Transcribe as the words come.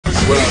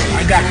Well,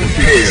 I got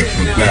prepared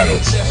for battle.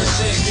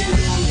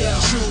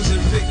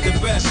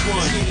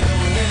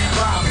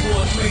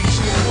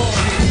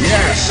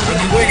 Yes,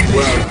 I'm waiting.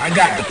 Well, I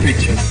got the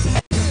picture.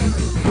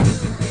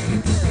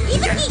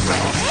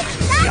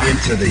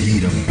 Into the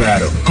heat of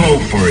battle. Go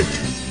for it.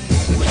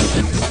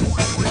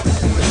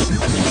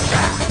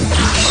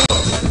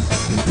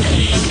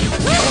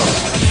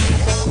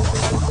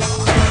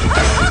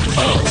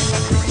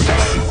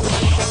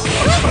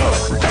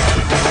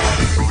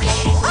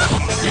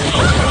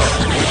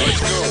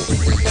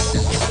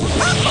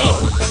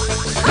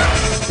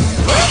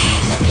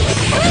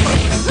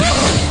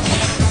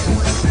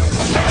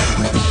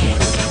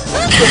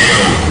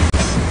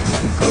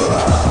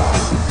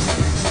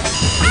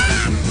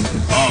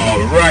 All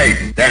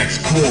right, that's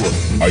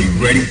cool. Are you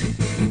ready?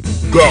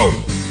 Go.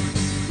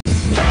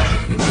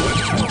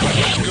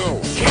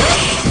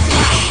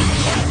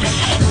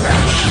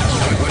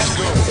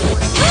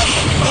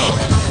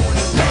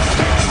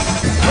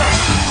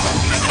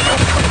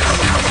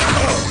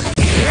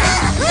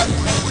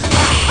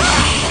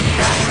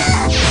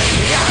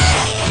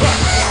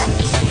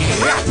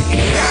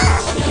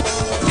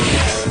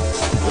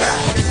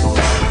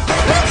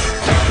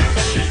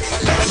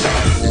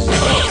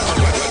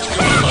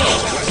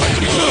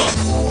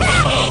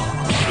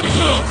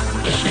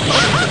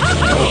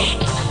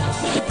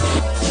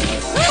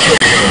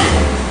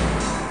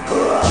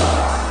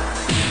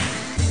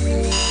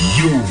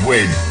 You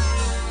win.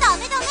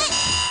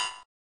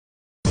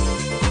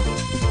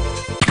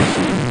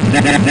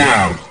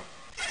 Now,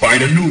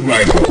 find a new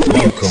rival.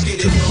 Welcome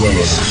to the world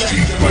of the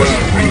street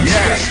fighter.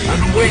 Yes,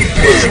 I'm way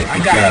prepared. I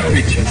got a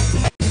picture.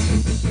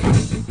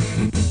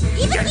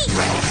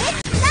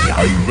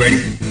 Are you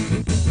ready?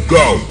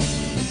 Go.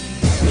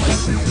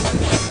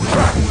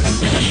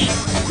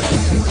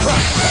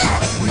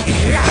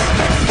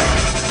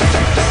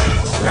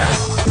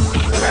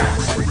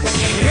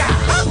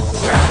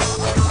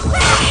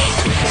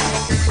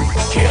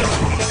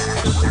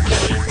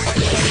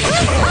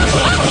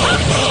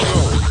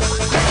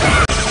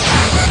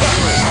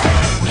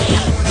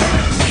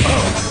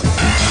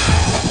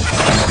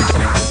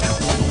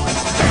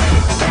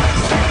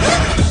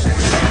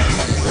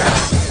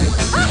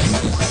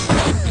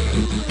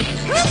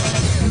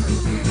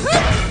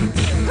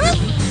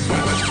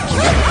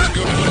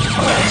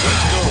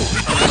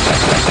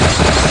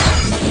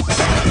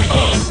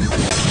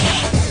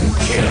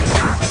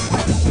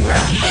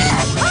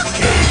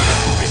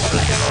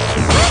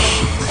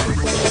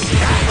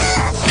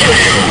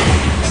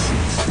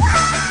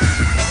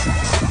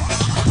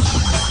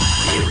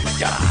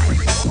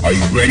 Are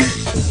you ready?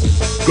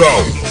 Go!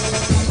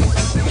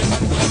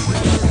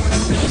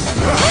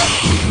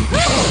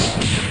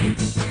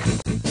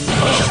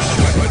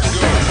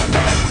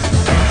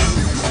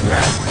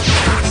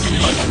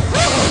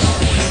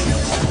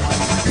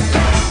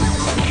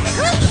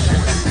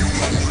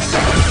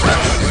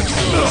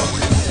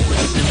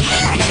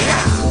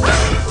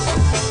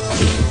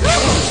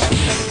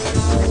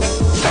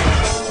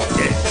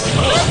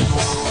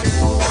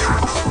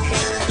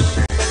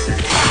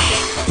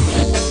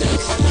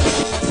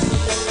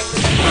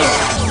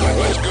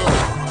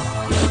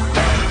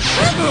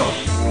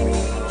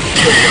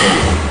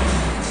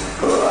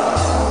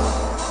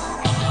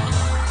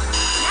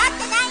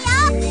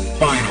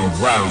 Final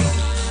round,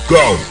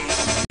 go!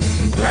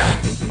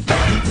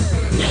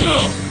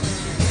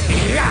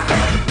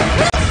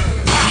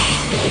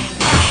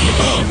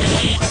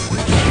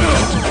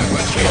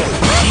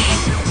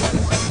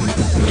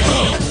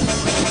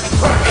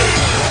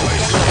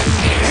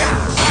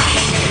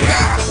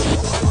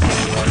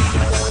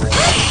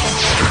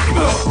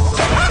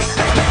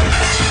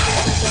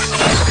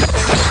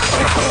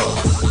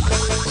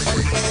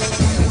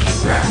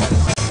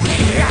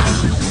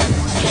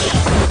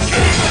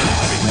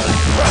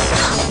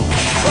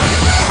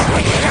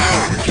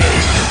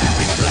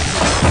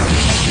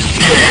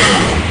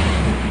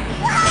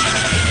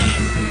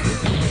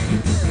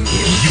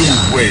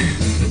 Win.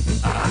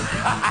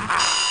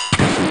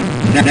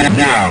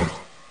 Now,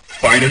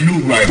 find a new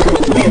rival.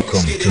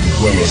 Welcome to the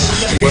world of the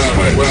street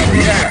fighter. Well,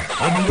 yeah,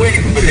 I'm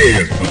waiting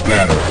prepared for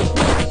battle.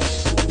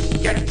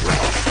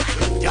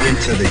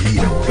 Into the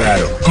heat of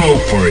battle. Go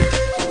for it.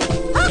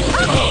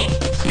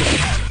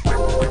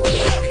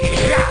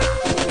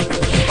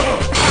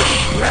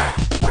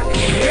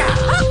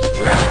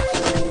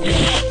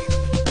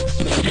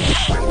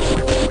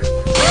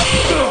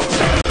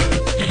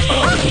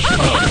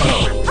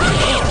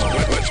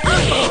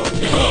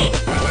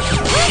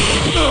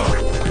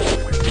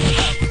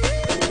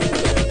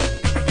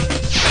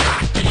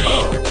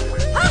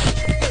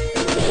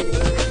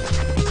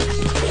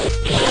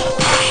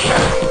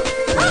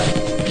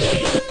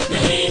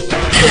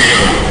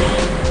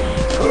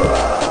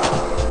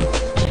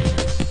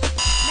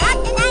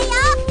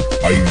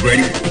 Are you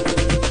ready?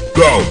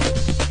 Go!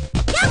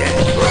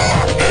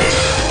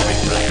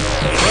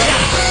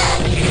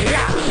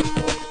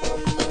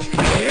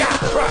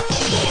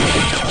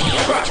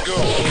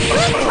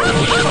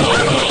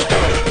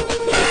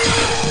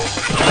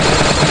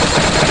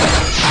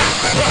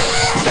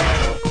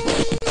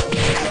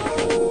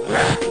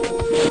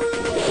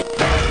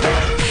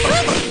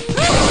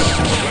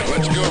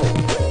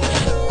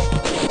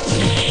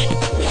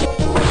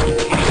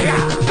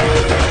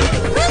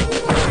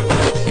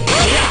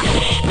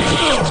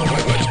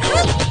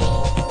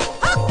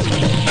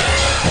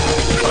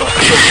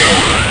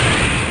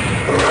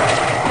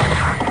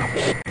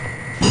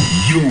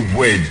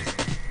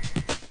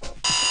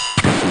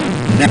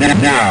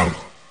 Now,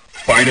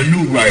 find a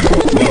new rival.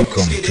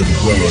 Welcome to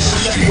the world of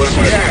Street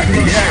Fighter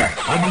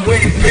 3. I'm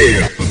waiting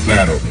here for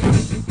battle.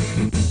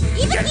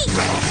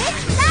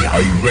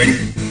 Are you ready?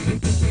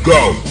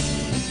 Go!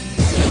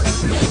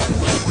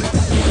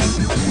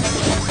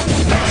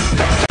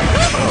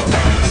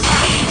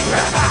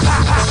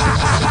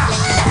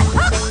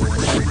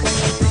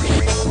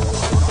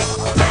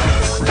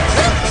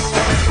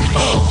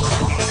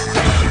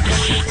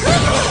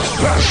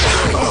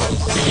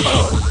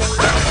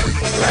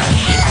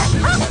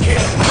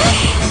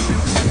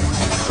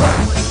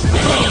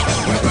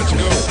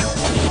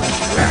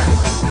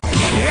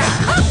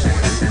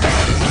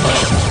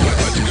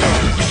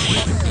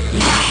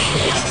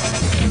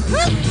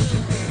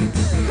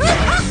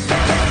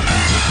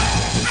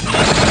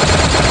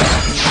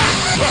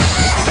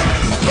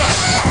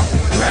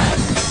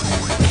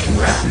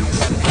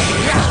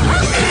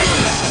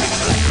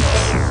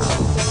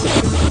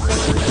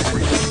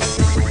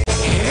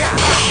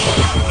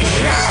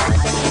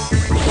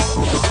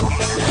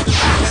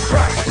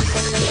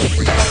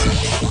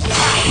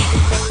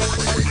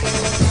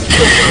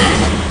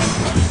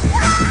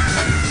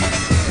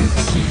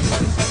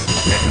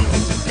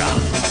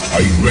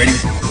 Are you ready?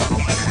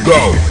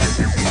 Go!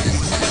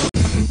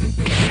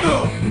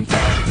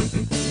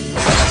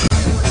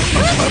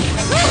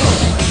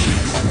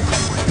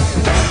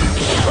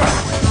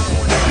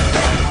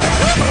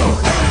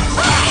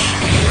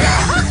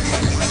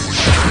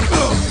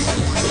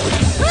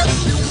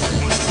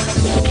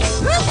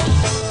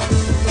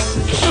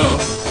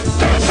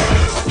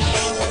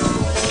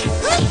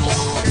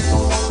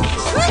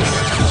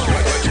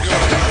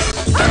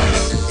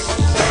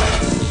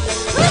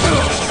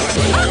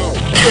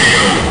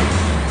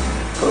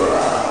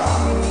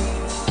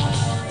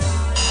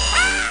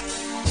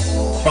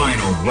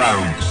 Final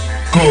round.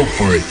 Go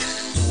for it.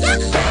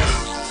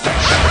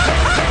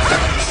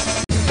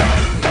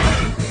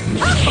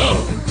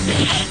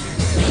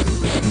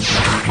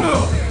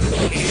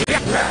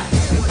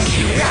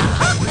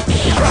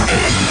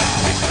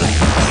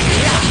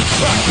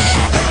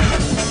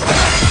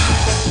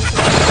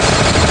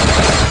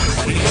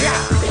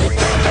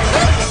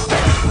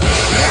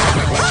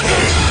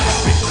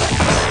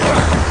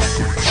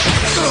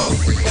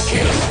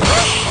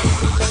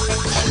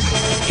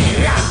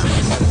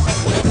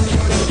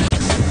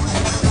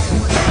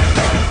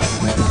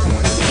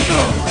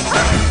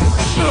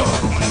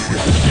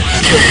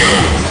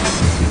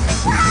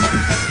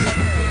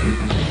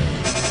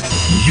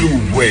 You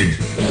win.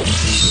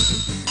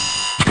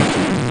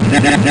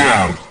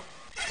 Now,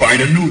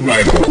 find a new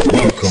rival.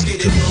 Welcome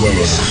to the world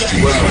of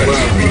Street Fighter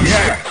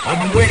 3.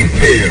 I'm waiting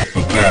here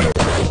for battle.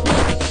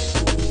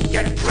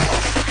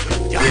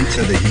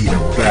 Into the heat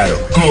of battle.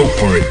 Go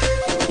for it.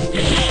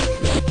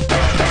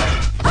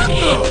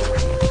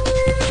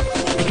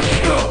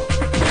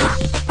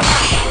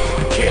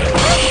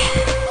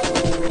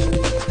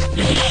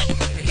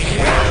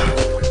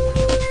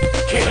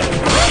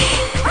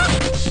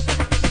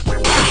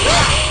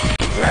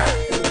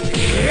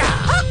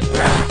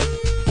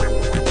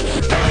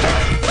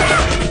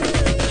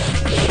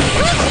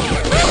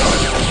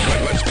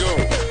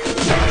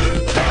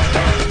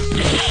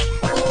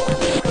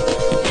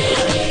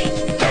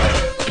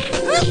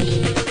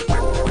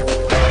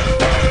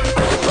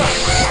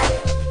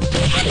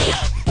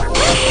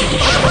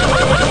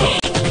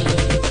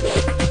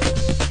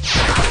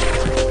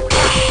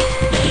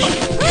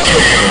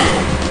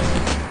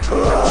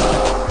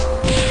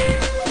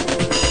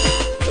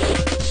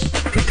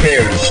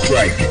 Prepare to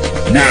strike.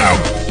 Now!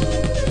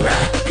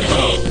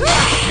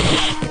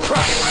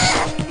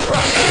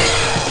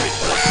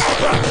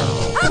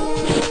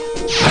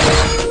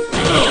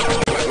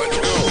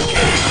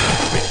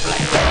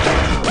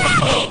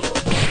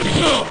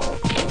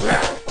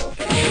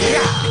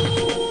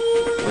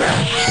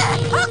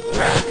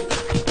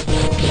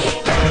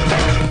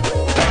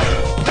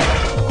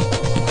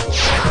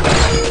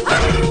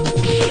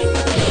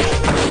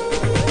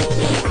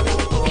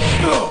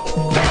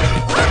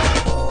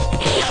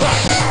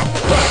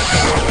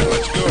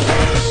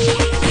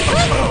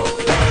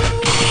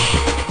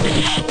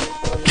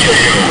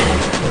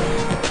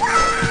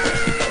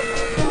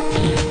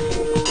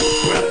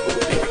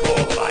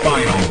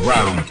 Final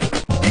round.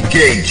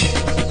 Engage.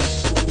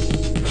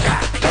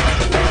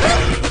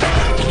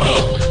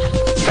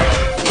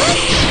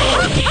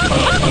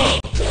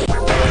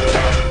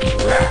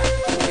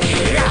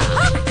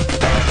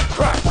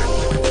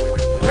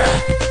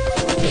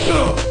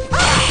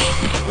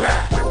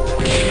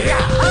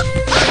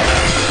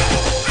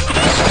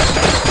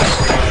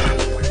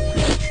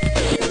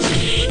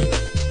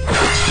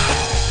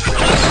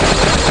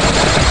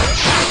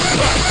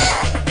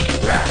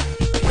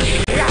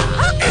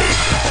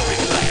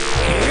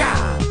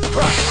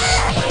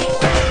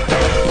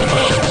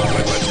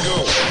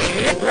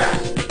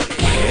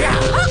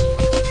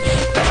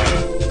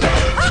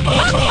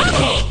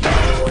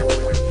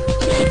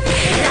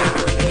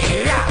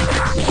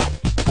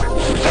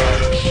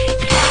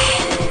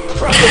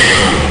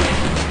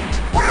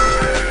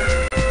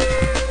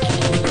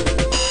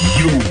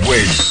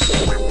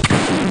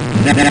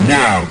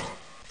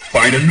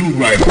 Find a new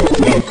rival.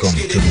 Welcome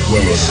to the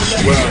world of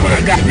Street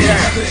Fighter 3.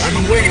 I've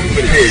been waiting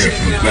for this. Prepare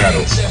for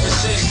battle.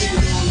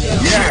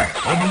 Yeah,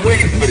 I've been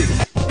waiting for this.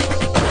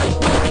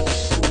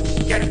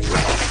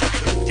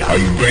 Are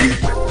you ready?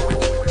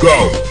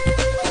 Go!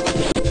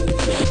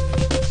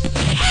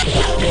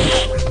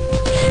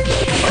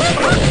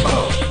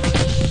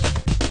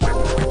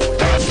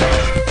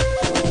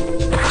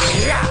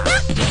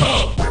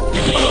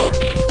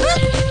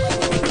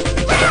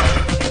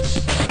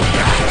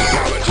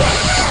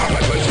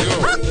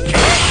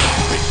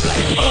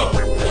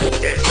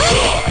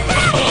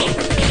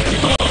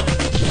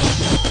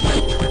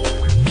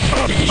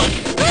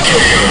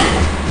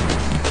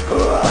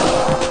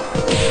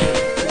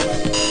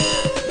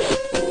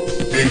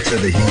 Into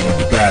the heat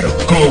of battle.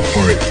 Go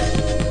for it!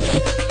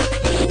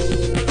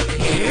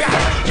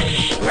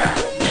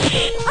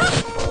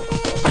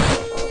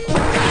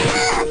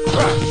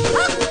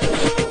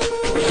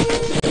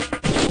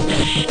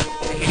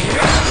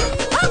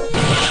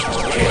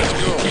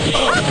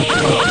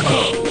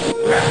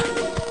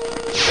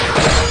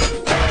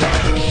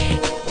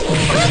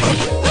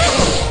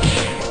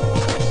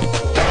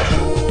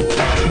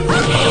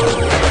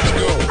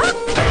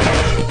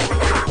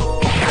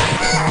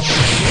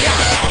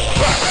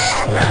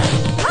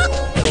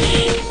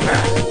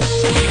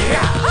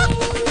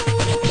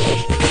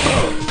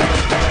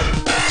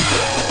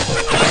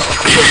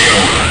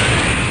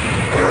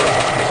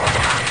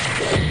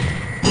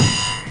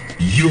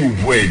 You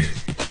win.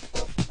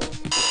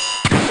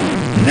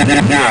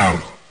 Now,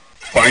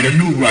 find a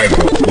new rival.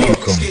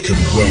 Welcome to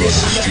the world of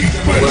Street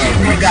Fighter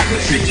 3. I got the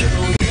picture.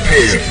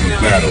 Prepare for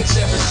battle.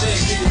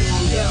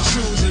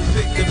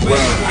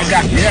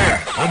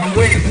 I've been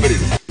waiting for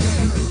this.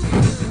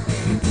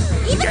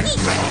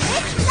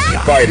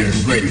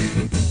 Fighters ready.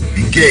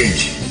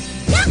 Engage.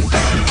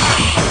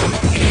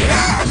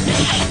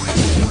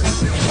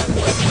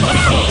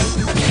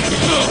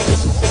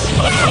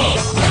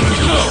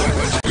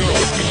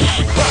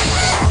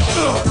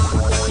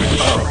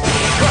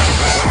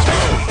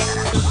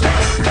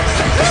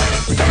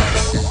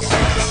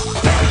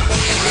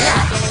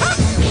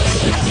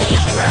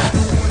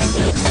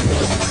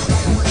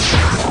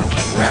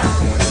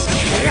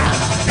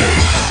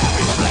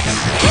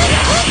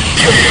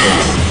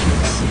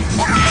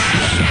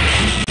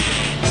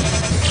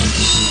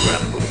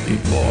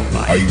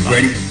 Are you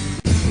ready?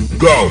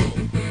 Go!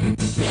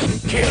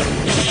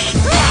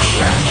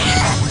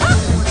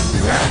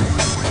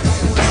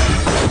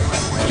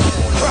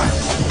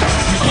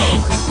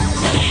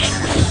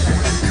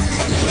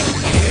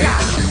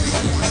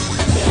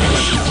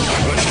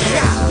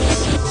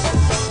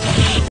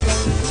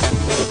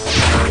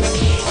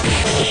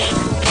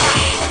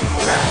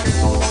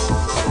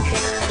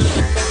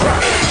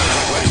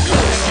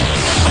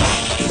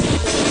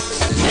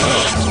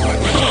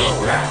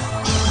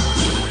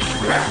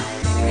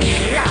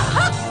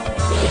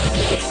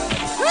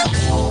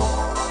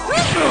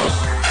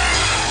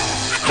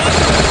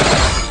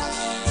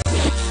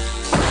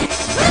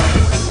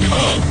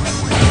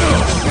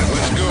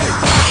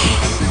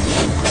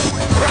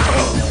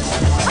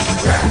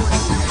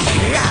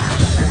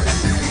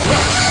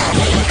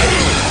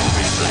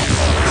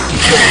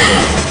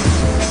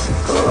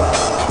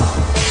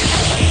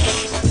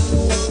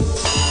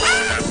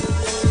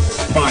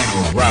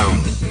 Final round.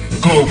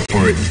 Go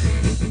for it.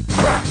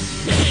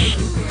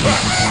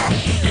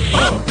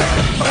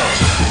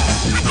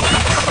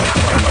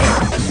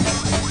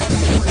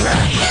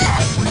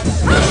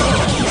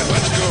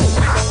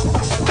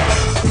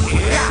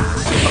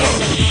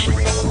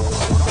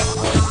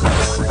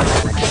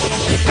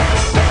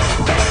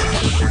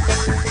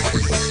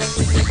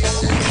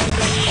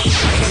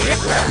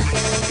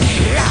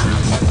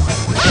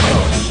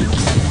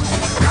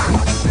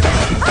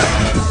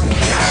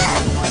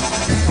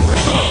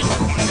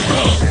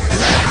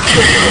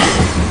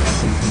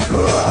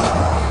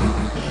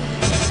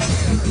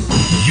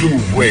 You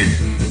win.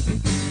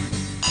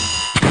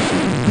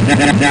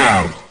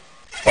 Now,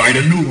 find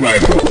a new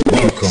rival.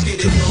 Welcome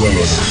to the world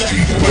of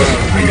Street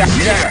Fighter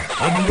 3.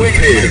 I've been waiting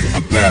Prepare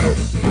for battle.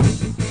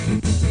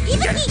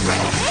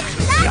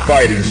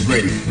 Fighters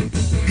ready.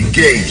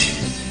 Engage.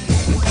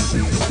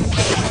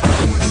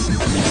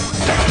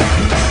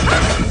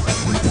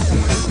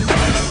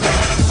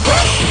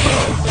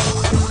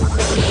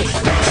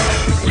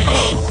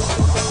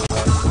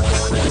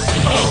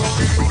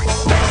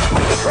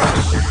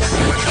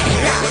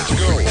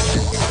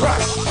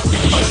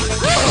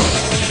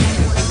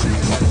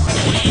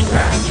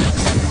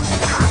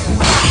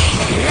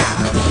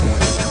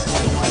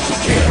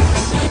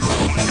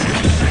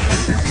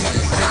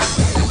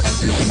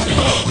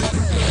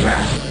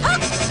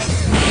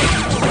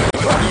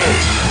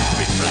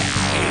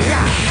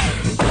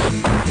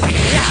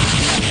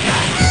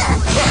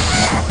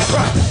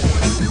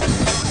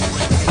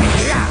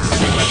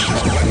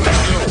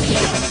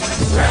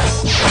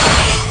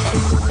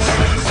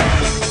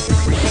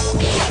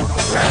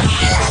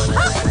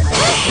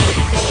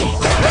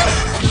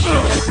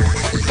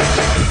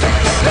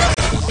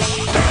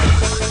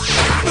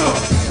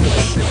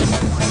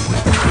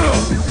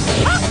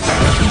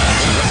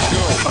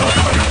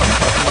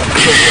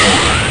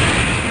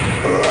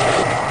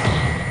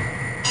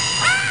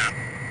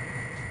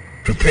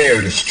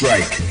 Prepare to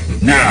strike.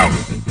 Now.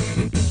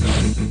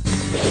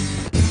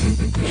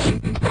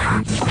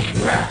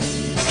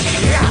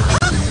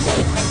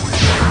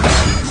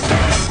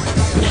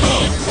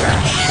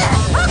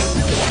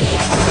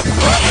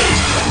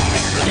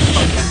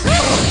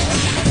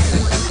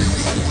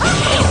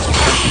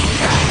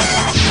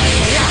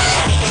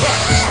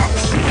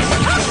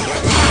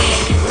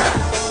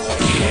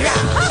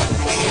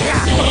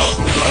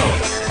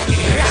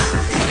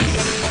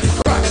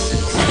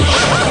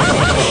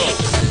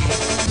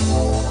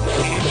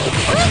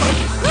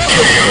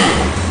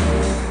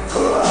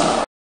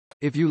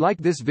 If you like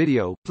this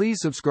video, please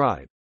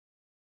subscribe.